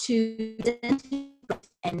to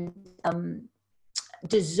and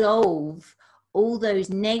dissolve all those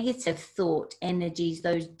negative thought energies,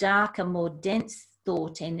 those darker, more dense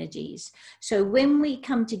thought energies. So when we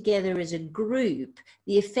come together as a group,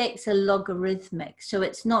 the effects are logarithmic. So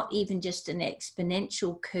it's not even just an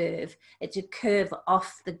exponential curve, it's a curve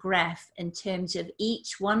off the graph in terms of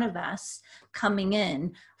each one of us coming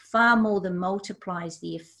in far more than multiplies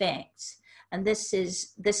the effects. And this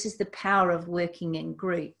is the power of working in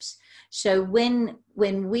groups. So when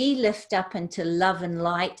we lift up into love and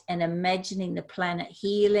light and imagining the planet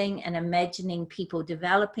healing and imagining people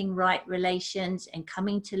developing right relations and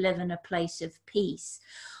coming to live in a place of peace,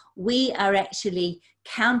 we are actually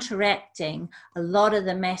counteracting a lot of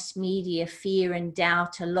the mass media fear and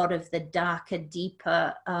doubt, a lot of the darker,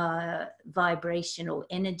 deeper vibrational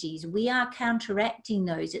energies. We are counteracting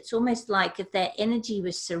those. It's almost like if that energy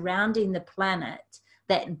was surrounding the planet,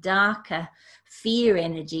 that darker fear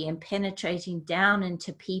energy, and penetrating down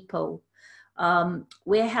into people,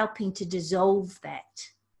 we're helping to dissolve that.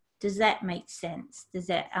 Does that make sense? Does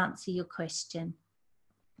that answer your question?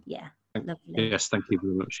 Yeah. Lovely. Yes, thank you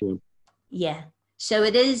very much. Yeah. So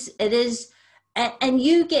it is, and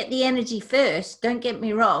you get the energy first, don't get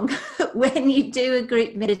me wrong. When you do a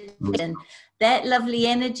group meditation, that lovely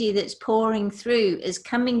energy that's pouring through is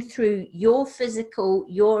coming through your physical,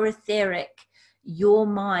 your etheric, your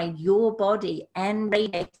mind, your body, and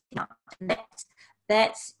radiating out. And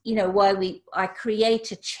that's you know why I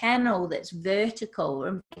create a channel that's vertical.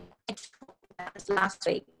 And I talked about this last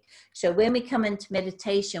week. So when we come into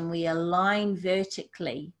meditation, we align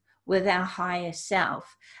vertically with our higher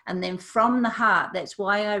self. And then from the heart, that's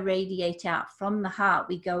why I radiate out from the heart.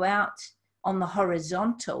 We go out on the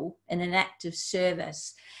horizontal in an act of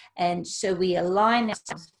service. And so we align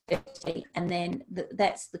ourselves vertically, and then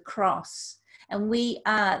that's the cross. And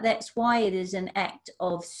that's why it is an act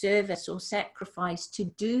of service or sacrifice to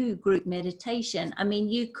do group meditation. I mean,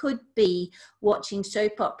 you could be watching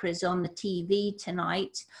soap operas on the TV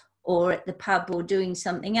tonight, or at the pub, or doing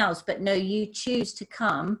something else, but no, you choose to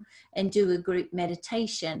come and do a group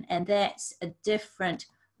meditation, and that's a different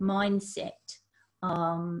mindset.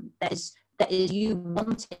 That is you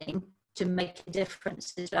wanting to make a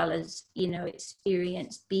difference, as well as,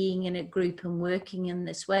 experience being in a group and working in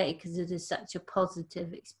this way, because it is such a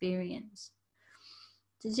positive experience.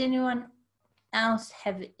 Does anyone else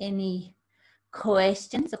have any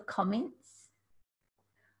questions or comments?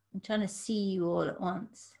 I'm trying to see you all at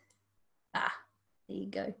once. Ah, there you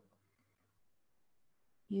go.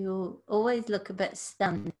 You always look a bit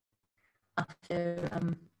stunned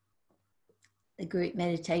after the group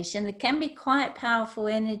meditation. There can be quite powerful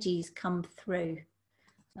energies come through,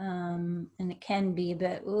 and it can be a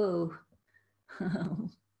bit, ooh.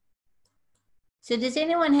 So does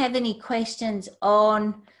anyone have any questions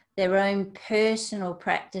on their own personal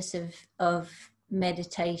practice of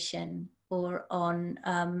meditation, or on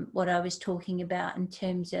what I was talking about in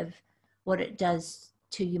terms of what it does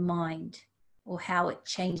to your mind or how it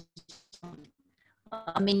changes?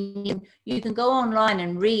 I mean, you can go online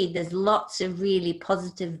and read. There's lots of really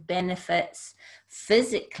positive benefits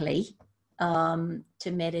physically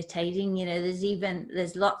to meditating. You know,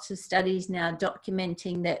 there's lots of studies now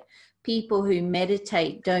documenting that people who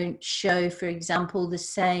meditate don't show, for example, the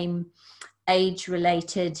same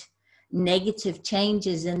age-related negative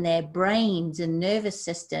changes in their brains and nervous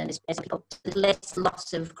systems. There's less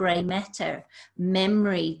loss of grey matter.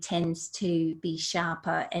 Memory tends to be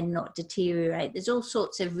sharper and not deteriorate. There's all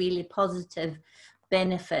sorts of really positive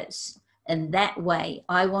benefits in that way.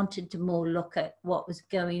 I wanted to more look at what was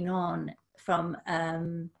going on from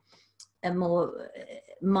a more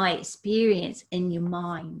my experience in your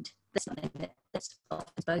mind. That's something that's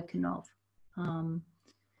often spoken of, and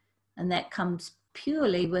that comes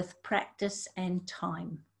purely with practice and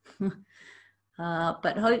time.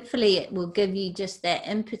 But hopefully it will give you just that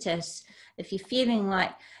impetus. If you're feeling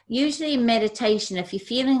like, usually in meditation, if you're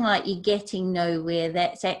feeling like you're getting nowhere,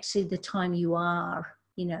 that's actually the time you are,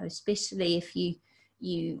 you know, especially if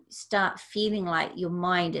you start feeling like your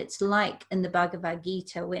mind, it's like in the Bhagavad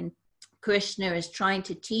Gita when Krishna is trying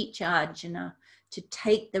to teach Arjuna to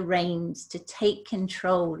take the reins, to take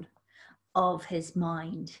control of his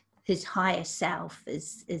mind. His higher self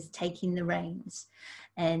is taking the reins,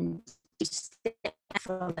 and step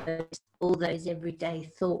from all those everyday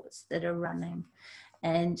thoughts that are running.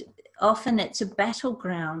 And often it's a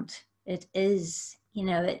battleground. It is, you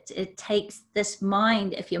know, it takes this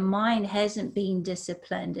mind. If your mind hasn't been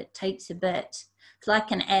disciplined, it takes a bit. It's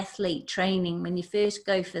like an athlete training. When you first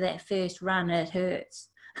go for that first run, it hurts.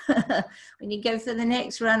 When you go for the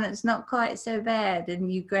next run, it's not quite so bad, and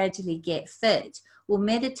you gradually get fit. Well,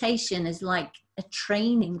 meditation is like a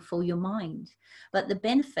training for your mind. But the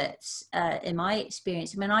benefits, in my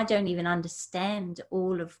experience, I mean, I don't even understand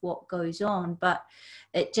all of what goes on, but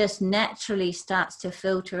it just naturally starts to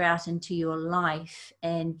filter out into your life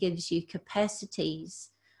and gives you capacities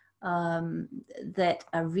that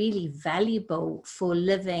are really valuable for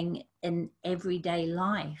living in everyday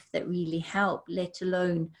life, that really help, let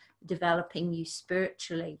alone developing you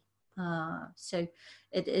spiritually. So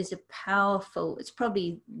it is a powerful, it's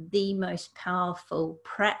probably the most powerful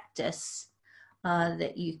practice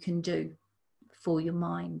that you can do for your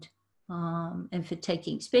mind, and for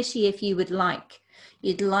taking, especially if you'd like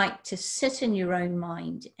to sit in your own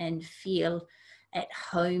mind and feel at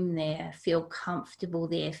home there, feel comfortable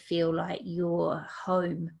there, feel like you're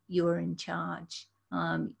home, you're in charge.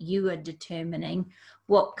 You are determining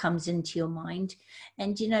what comes into your mind.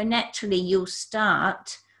 And, you know, naturally you'll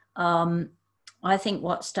start, I think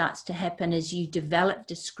what starts to happen is you develop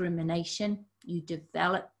discrimination, you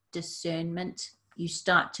develop discernment, you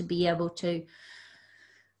start to be able to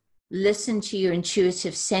listen to your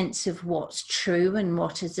intuitive sense of what's true and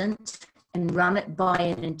what isn't, and run it by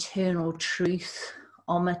an internal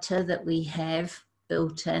truth-ometer that we have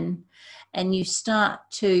built in. And you start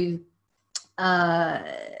to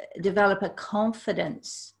develop a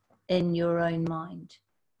confidence in your own mind,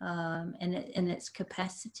 and in its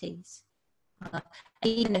capacities.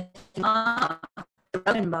 Even if you are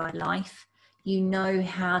thrown by life, you know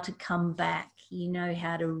how to come back, you know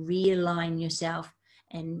how to realign yourself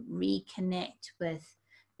and reconnect with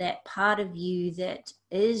that part of you that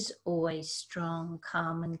is always strong,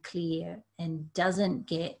 calm and clear, and doesn't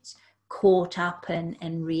get caught up in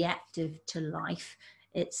and reactive to life.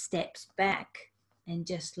 It steps back and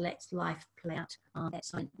just lets life play out. That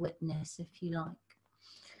silent witness, if you like.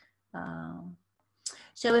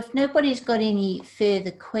 So if nobody's got any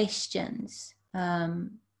further questions,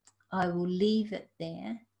 I will leave it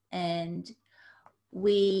there. And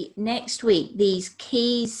next week, these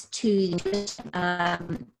keys to,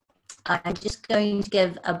 I'm just going to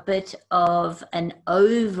give a bit of an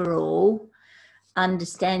overall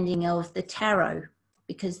understanding of the tarot,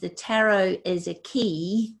 because the tarot is a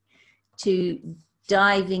key to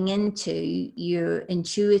diving into your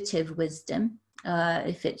intuitive wisdom,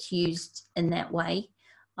 if it's used in that way.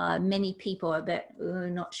 Many people are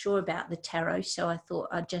not sure about the tarot, so I thought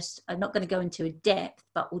I'm not going to go into a depth,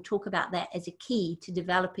 but we'll talk about that as a key to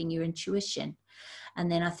developing your intuition. And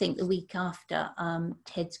then I think the week after,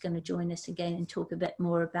 Ted's going to join us again and talk a bit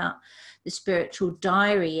more about the spiritual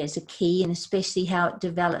diary as a key, and especially how it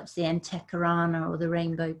develops the Antakarana or the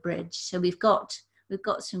Rainbow Bridge. So we've got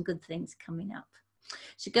some good things coming up.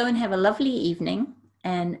 So go and have a lovely evening.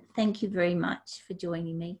 And thank you very much for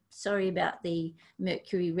joining me. Sorry about the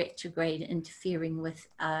Mercury retrograde interfering with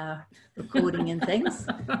our recording and things.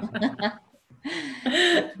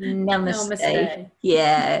 Namaste. Namaste.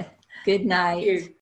 Yeah. Good night. Thank you.